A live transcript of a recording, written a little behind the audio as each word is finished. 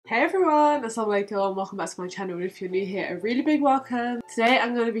Hey everyone, assalamu alaikum, welcome back to my channel, and if you're new here, a really big welcome. Today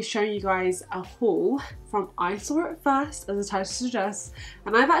I'm going to be showing you guys a haul from I Saw It First, as the title suggests,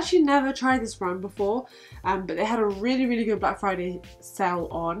 and I've actually never tried this brand before, but they had a really good Black Friday sale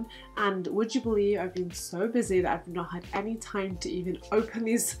on, and would you believe I've been so busy that I've not had any time to even open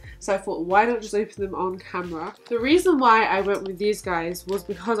these, so I thought why not just open them on camera. The reason why I went with these guys was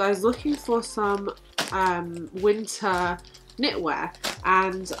because I was looking for some winter knitwear,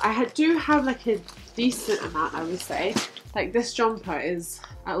 and I do have like a decent amount, I would say. Like this jumper is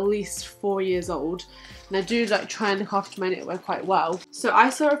at least 4 years old, and I do like try and look after my knitwear quite well. So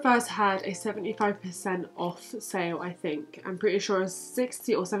I Saw It First had a 75% off sale, I think. I'm pretty sure it's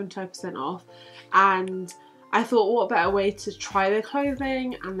 60 or 75% off, and I thought what better way to try their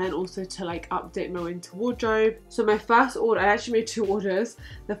clothing and then also to like update my winter wardrobe. So my first order, I actually made 2 orders.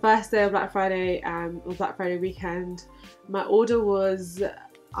 The first day of Black Friday or Black Friday weekend, my order was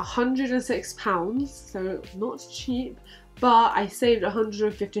 £106, so not cheap, but I saved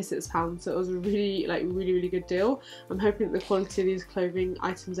 £156, so it was a really good deal. I'm hoping that the quality of these clothing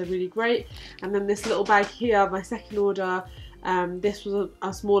items are really great. And then this little bag here, my second order, this was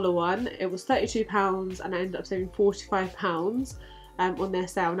a smaller one. It was £32 and I ended up saving £45 on their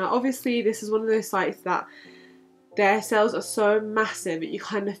sale. Now obviously this is one of those sites that their sales are so massive that you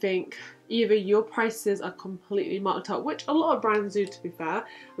kind of think either your prices are completely marked up, which a lot of brands do, to be fair.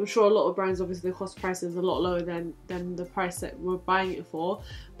 I'm sure a lot of brands, obviously the cost price is a lot lower than the price that we're buying it for,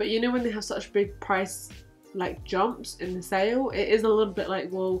 but you know when they have such big price like jumps in the sale, it is a little bit like,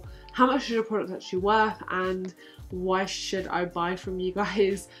 well, how much is your product actually worth, and why should I buy from you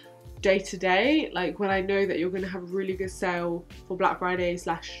guys day to day, like when I know that you're going to have a really good sale for Black Friday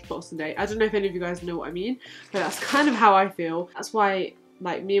 / Boxing Day. I don't know if any of you guys know what I mean, but that's kind of how I feel. That's why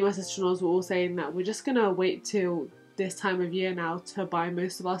like me and my sister-in-laws were all saying that we're just gonna wait till this time of year now to buy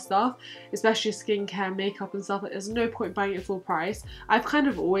most of our stuff, especially skincare, makeup and stuff. Like, there's no point buying it full price. I've kind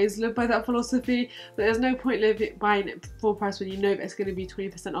of always lived by that philosophy, but there's no point buying it full price when you know that it's going to be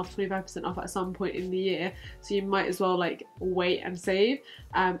 20% off, 25% off at some point in the year, so you might as well like wait and save,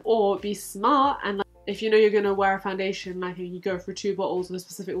 or be smart and like, if you know you're going to wear a foundation, like you go for 2 bottles of a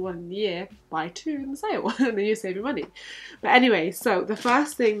specific one in the year, buy 2 in the sale and then you save your money. But anyway, so the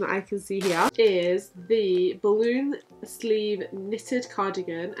first thing that I can see here is the balloon sleeve knitted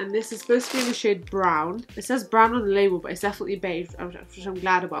cardigan, and this is supposed to be in the shade brown. It says brown on the label, but it's definitely beige, which I'm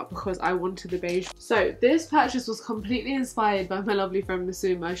glad about because I wanted the beige. So this purchase was completely inspired by my lovely friend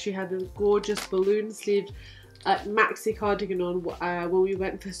Masuma. She had this gorgeous balloon sleeved maxi cardigan on when we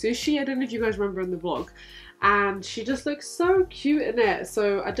went for sushi. I don't know if you guys remember in the vlog, and she just looks so cute in it.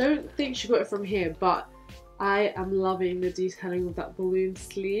 So I don't think she got it from here, but I am loving the detailing of that balloon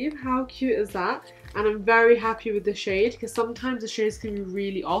sleeve. How cute is that? And I'm very happy with the shade, because sometimes the shades can be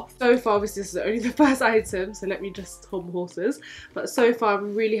really off. So far, obviously this is only the first item, so let me just hold my horses, but so far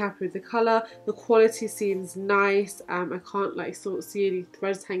I'm really happy with the colour. The quality seems nice. I can't like sort of see any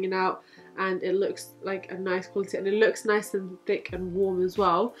threads hanging out, and it looks like a nice quality, and it looks nice and thick and warm as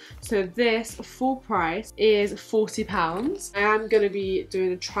well. So this full price is £40. I am going to be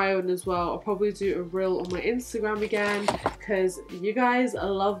doing a try on as well. I'll probably do a reel on my Instagram again, because you guys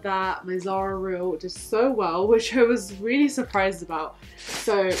love that. My Zara reel did so well, which I was really surprised about.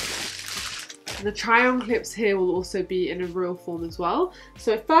 So the try on clips here will also be in a reel form as well.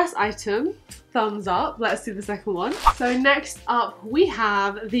 So first item, thumbs up. Let's do the second one. So next up we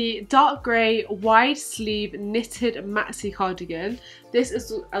have the dark grey wide sleeve knitted maxi cardigan. This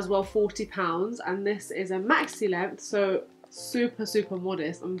is as well £40, and this is a maxi length, so super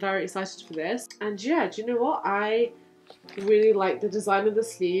modest. I'm very excited for this. And yeah, do you know what? I really like the design of the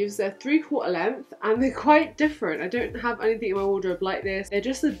sleeves. They're 3/4 length and they're quite different. I don't have anything in my wardrobe like this. They're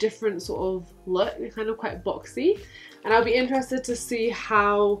just a different sort of look. They're kind of quite boxy, and I'll be interested to see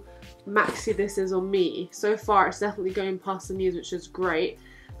how maxi this is on me. So far it's definitely going past the knees, which is great,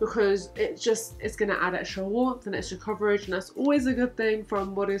 because it's going to add extra warmth and extra coverage, and that's always a good thing for a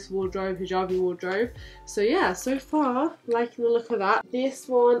modest wardrobe, hijabi wardrobe. So yeah, so far liking the look of that. This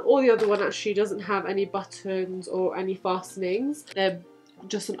one, or the other one, actually doesn't have any buttons or any fastenings. They're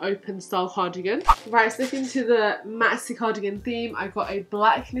just an open style cardigan. Right, sticking to the maxi cardigan theme, I got a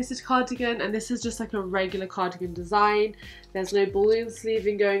black knitted cardigan, and this is just like a regular cardigan design. There's no balloon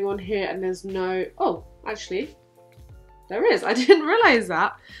sleeving going on here, and there's no, oh actually there is. I didn't realise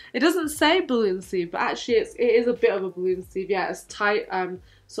that. It doesn't say balloon sleeve, but actually it is a bit of a balloon sleeve. Yeah, it's tight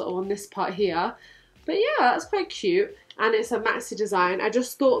sort of on this part here. But yeah, that's quite cute. And it's a maxi design. I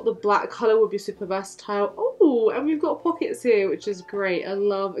just thought the black colour would be super versatile. Oh, and we've got pockets here, which is great. I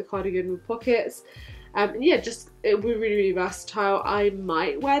love a cardigan with pockets. And yeah, just it will be really, really versatile. I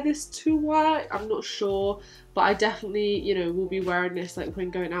might wear this to work, I'm not sure, but I definitely, you know, will be wearing this like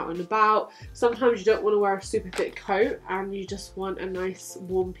when going out and about. Sometimes you don't want to wear a super thick coat and you just want a nice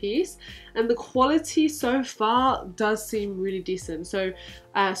warm piece, and the quality so far does seem really decent. So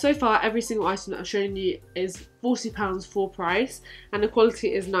so far every single item that I've shown you is £40 full price, and the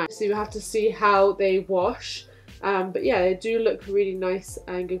quality is nice, so you have to see how they wash, but yeah, they do look really nice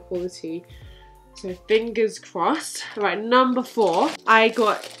and good quality. So fingers crossed. Right, number 4, I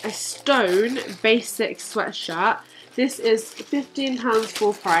got a Stone basic sweatshirt. This is £15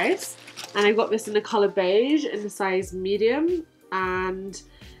 full price, and I got this in the colour beige in the size medium. And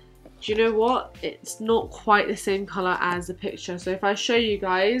do you know what? It's not quite the same colour as the picture. So if I show you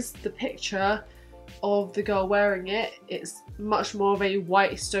guys the picture of the girl wearing it, it's much more of a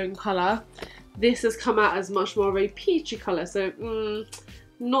white stone colour. This has come out as much more of a peachy colour. So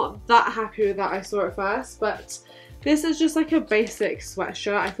not that happy with that. I saw it first, but this is just like a basic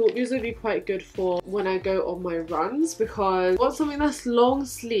sweatshirt. I thought these would be quite good for when I go on my runs, because I want something that's long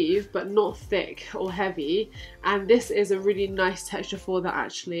sleeve but not thick or heavy, and this is a really nice texture for that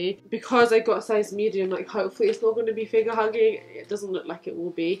actually. Because I got size medium, like hopefully it's not going to be figure hugging. It doesn't look like it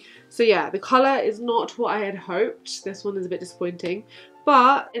will be. So yeah, the colour is not what I had hoped. This one is a bit disappointing.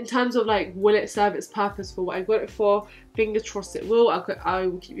 But in terms of like, will it serve its purpose for what I got it for? Fingers crossed it will. I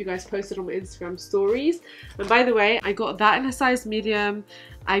will keep you guys posted on my Instagram stories. And by the way, I got that in a size medium.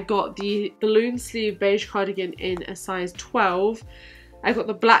 I got the balloon sleeve beige cardigan in a size 12. I got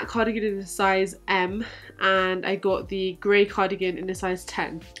the black cardigan in a size M, and I got the grey cardigan in a size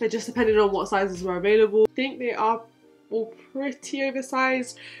 10. It just depended on what sizes were available. I think they are all pretty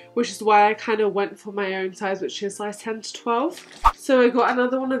oversized, which is why I kind of went for my own size, which is size 10 to 12. So I got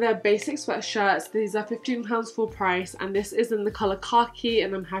another one of their basic sweatshirts. These are £15 full price, and this is in the colour khaki,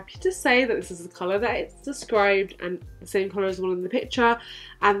 and I'm happy to say that this is the colour that it's described and the same colour as the one in the picture.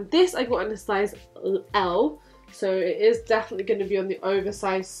 And this I got in a size L, so it is definitely going to be on the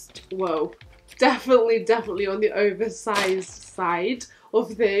oversized, whoa, definitely on the oversized side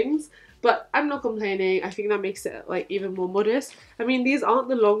of things. But I'm not complaining. I think that makes it like even more modest. I mean, these aren't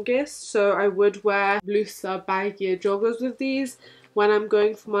the longest, so I would wear looser, baggier joggers with these when I'm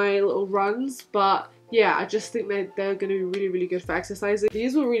going for my little runs. But yeah, I just think that they're going to be really, really good for exercising.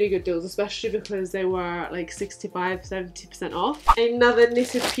 These were really good deals, especially because they were like 65–70% off. Another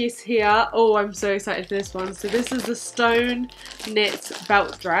knitted piece here. Oh, I'm so excited for this one. So this is the Stone knit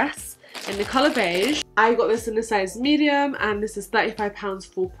belt dress in the colour beige. I got this in the size medium, and this is £35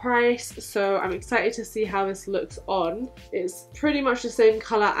 full price, so I'm excited to see how this looks on. It's pretty much the same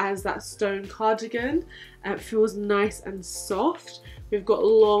colour as that Stone cardigan. It feels nice and soft. We've got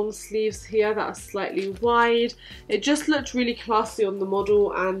long sleeves here that are slightly wide. It just looked really classy on the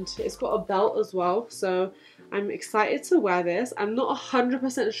model, and it's got a belt as well, so I'm excited to wear this. I'm not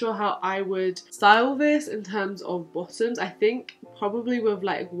 100% sure how I would style this in terms of bottoms. I think probably with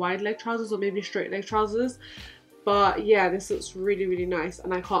like wide leg trousers or maybe straight leg trousers. But yeah, this looks really, really nice,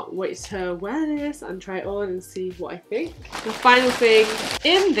 and I can't wait to wear this and try it on and see what I think. The final thing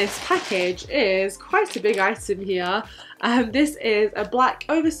in this package is quite a big item here. This is a black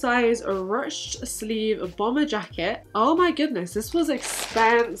oversized ruched sleeve bomber jacket. Oh my goodness, this was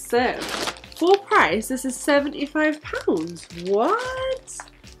expensive. Full price, this is £75. What?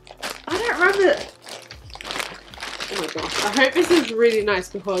 I don't remember. Oh my gosh, I hope this is really nice,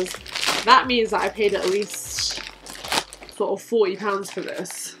 because that means that I paid at least sort of £40 for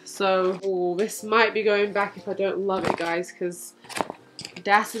this. So, oh, this might be going back if I don't love it, guys, because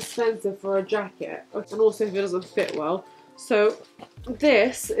that's expensive for a jacket, and also if it doesn't fit well. So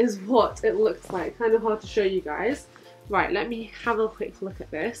this is what it looks like. Kind of hard to show you guys. Right, let me have a quick look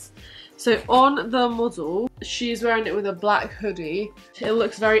at this. So on the model, she's wearing it with a black hoodie. It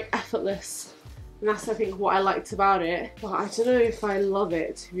looks very effortless, and that's I think what I liked about it. But I don't know if I love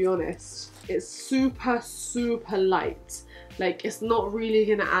it, to be honest. It's super, super light. Like, it's not really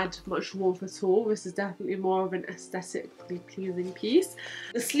gonna add much warmth at all. This is definitely more of an aesthetically pleasing piece.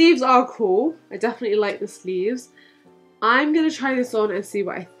 The sleeves are cool. I definitely like the sleeves. I'm going to try this on and see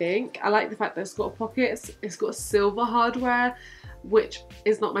what I think. I like the fact that it's got pockets, it's got silver hardware, which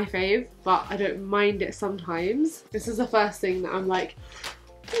is not my fave, but I don't mind it sometimes. This is the first thing that I'm like,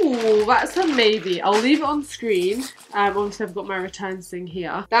 ooh, that's a maybe. I'll leave it on screen. Obviously I've got my returns thing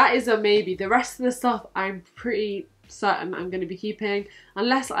here. That is a maybe. The rest of the stuff I'm pretty certain I'm going to be keeping,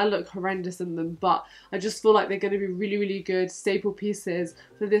 unless I look horrendous in them, but I just feel like they're going to be really, really good staple pieces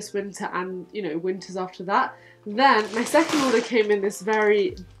for this winter and, you know, winters after that. Then my second order came in this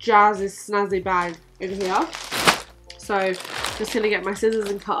very jazzy, snazzy bag over here. So Just gonna get my scissors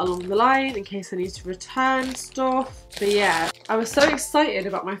and cut along the line in case I need to return stuff. But yeah, I was so excited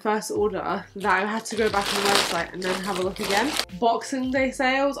about my first order that I had to go back on the website and then have a look again. Boxing Day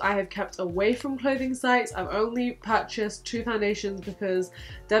sales I have kept away from clothing sites. I've only purchased 2 foundations because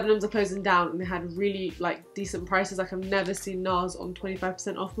Debenhams are closing down and they had really like decent prices. Like I've never seen NARS on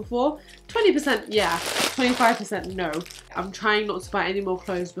 25% off before. 20% yeah, 25% no. I'm trying not to buy any more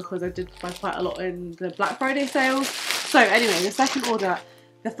clothes because I did buy quite a lot in the Black Friday sales. So anyway, the second order,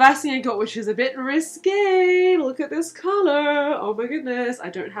 the first thing I got, which is a bit risky, look at this colour, oh my goodness, I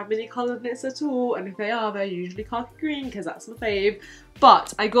don't have many coloured knits at all, and if they are, they're usually khaki green because that's my fave.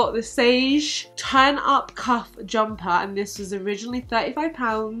 But I got the Sage turn up cuff jumper, and this was originally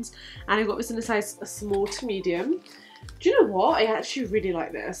 £35, and I got this in a size small to medium. Do you know what? I actually really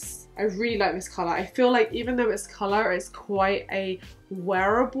like this. I really like this colour. I feel like even though it's colour, it's quite a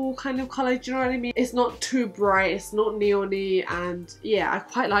wearable kind of colour, do you know what I mean? It's not too bright, it's not neon-y, and yeah, I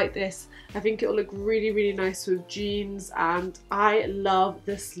quite like this. I think it'll look really, really nice with jeans, and I love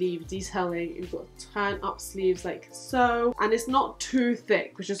the sleeve detailing. You've got turn up sleeves like so, and it's not too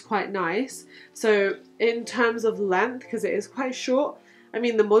thick, which is quite nice. So in terms of length, because it is quite short, I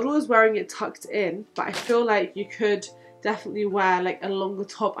mean the model is wearing it tucked in, but I feel like you could definitely wear like a longer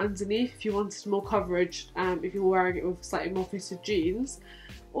top underneath if you wanted more coverage, if you were wearing it with slightly more fitted jeans,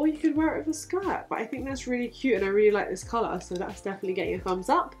 or you could wear it with a skirt. But I think that's really cute and I really like this colour, so that's definitely getting a thumbs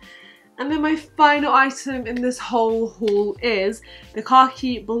up. And then my final item in this whole haul is the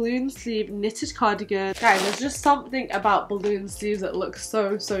khaki balloon sleeve knitted cardigan. Guys, there's just something about balloon sleeves that looks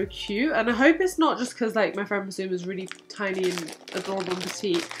so cute, and I hope it's not just because like my friend Basum is really tiny and adorable and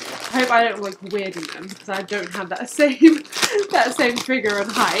petite. I hope I don't look weird in them because I don't have that same figure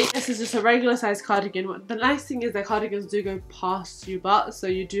and height. This is just a regular size cardigan. The nice thing is the cardigans do go past your butt, so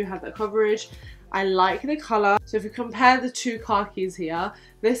you do have that coverage. I like the colour. So if you compare the two khakis here,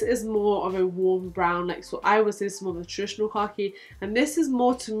 this is more of a warm brown, like, so I would say this is more of a traditional khaki, and this is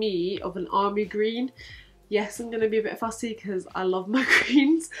more to me of an army green. Yes, I'm going to be a bit fussy because I love my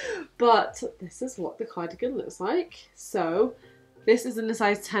greens, but this is what the cardigan looks like. So this is in the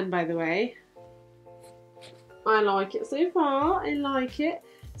size 10, by the way. I like it so far, I like it.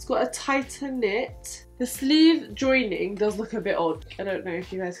 It's got a tighter knit. The sleeve joining does look a bit odd. I don't know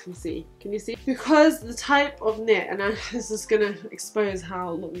if you guys can see. Can you see? Because the type of knit, and this is gonna expose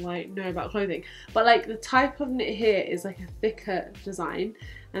how little I know about clothing, but like the type of knit here is like a thicker design,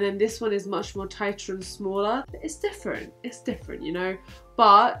 and then this one is much more tighter and smaller. It's different, you know?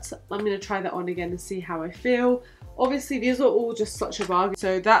 But I'm gonna try that on again and see how I feel. Obviously these are all just such a bargain.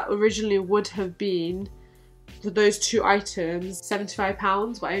 So that originally would have been, for those 2 items,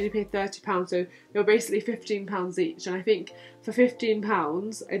 £75, but I only paid £30, so they were basically £15 each. And I think for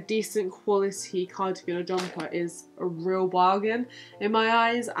 £15, a decent quality cardigan or jumper is a real bargain in my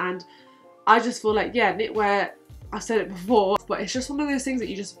eyes. And I just feel like, yeah, knitwear, I've said it before, but it's just one of those things that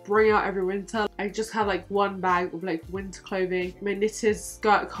you just bring out every winter. I just have like one bag of like winter clothing. My knitted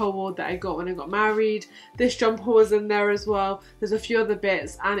skirt cord that I got when I got married. This jumper was in there as well. There's a few other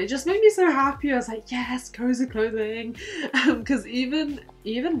bits, and it just made me so happy. I was like, yes, cozy clothing. Because even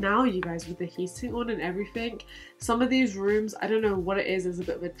now, you guys, with the heating on and everything, some of these rooms, I don't know what it is, there's a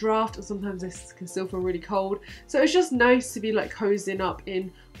bit of a draft, and sometimes they can still feel really cold. So it's just nice to be like cozying up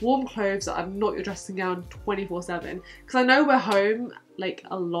in warm clothes that are not your dressing gown 24/7. Because I know we're home like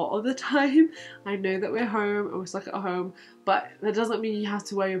a lot of the time. I know that we're home and we're stuck at home, but that doesn't mean you have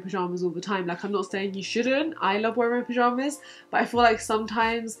to wear your pajamas all the time. Like, I'm not saying you shouldn't. I love wearing my pajamas, but I feel like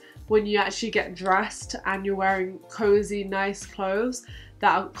sometimes when you actually get dressed and you're wearing cozy, nice clothes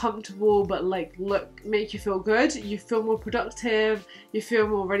that are comfortable but like make you feel good, you feel more productive, you feel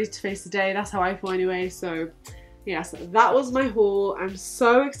more ready to face the day. That's how I feel anyway. So yes, that was my haul. I'm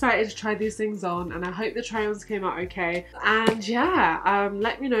so excited to try these things on, and I hope the try-ons came out okay. And yeah,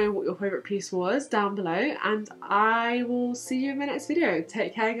 let me know what your favourite piece was down below, and I will see you in my next video.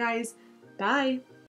 Take care, guys. Bye.